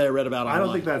 What did I read about online? I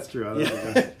don't think that's true.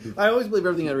 I always believe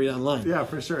everything I read online. Yeah,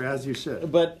 for sure, as you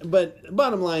should. But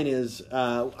bottom line is,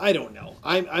 I don't know.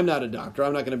 I'm not a doctor.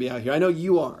 I'm not going to be out here. I know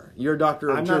you are. You're a doctor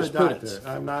of jurisprudence.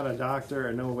 I'm not a doctor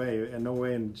in no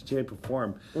way in shape or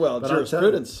form. Well, but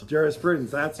jurisprudence.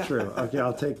 Jurisprudence, that's true. Okay,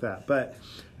 I'll take that. But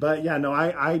yeah, no,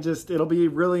 I just, it'll be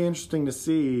really interesting to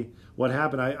see what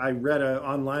happened. I read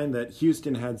online that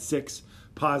Houston had 6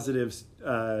 positive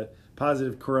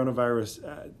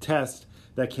coronavirus tests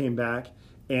that came back,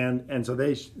 and so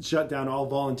they shut down all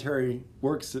voluntary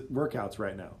workouts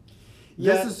right now.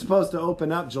 Yeah. This is supposed to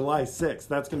open up July 6th.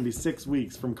 That's going to be 6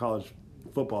 weeks from college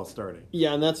football starting.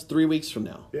 Yeah, and that's 3 weeks from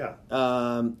now. Yeah.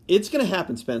 It's going to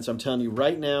happen, Spence. I'm telling you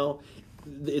right now,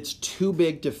 it's too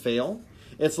big to fail.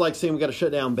 It's like saying we got to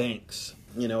shut down banks,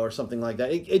 or something like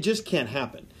that. It just can't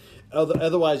happen.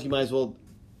 Otherwise, you might as well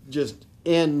just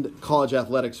end college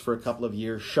athletics for a couple of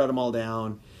years, shut them all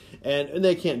down, and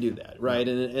they can't do that, right?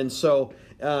 And so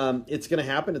it's going to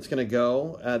happen. It's going to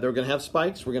go. They're going to have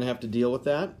spikes. We're going to have to deal with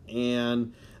that.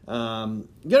 And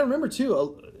you got to remember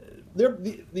too,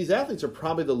 these athletes are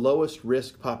probably the lowest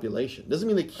risk population. Doesn't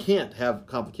mean they can't have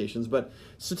complications, but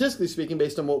statistically speaking,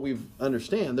 based on what we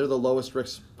understand, they're the lowest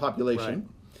risk population.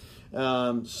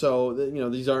 Right. So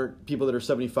these aren't people that are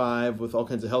 75 with all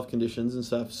kinds of health conditions and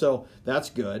stuff. So that's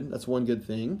good. That's one good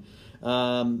thing.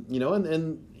 And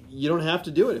you don't have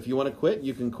to do it. If you want to quit,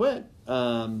 you can quit.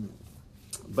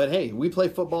 But hey, we play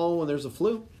football when there's a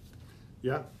flu.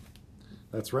 Yeah,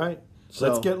 that's right.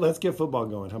 So let's get football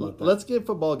going. How about that? Let's get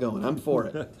football going. I'm for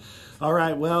it. All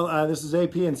right. Well, this is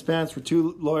AP and Spence for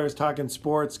two lawyers talking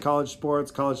sports, college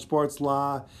sports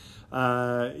law.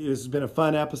 This has been a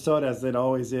fun episode, as it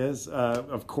always is,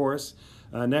 of course.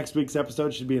 Next week's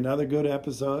episode should be another good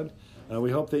episode.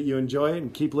 We hope that you enjoy it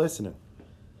and keep listening.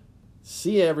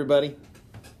 See you, everybody.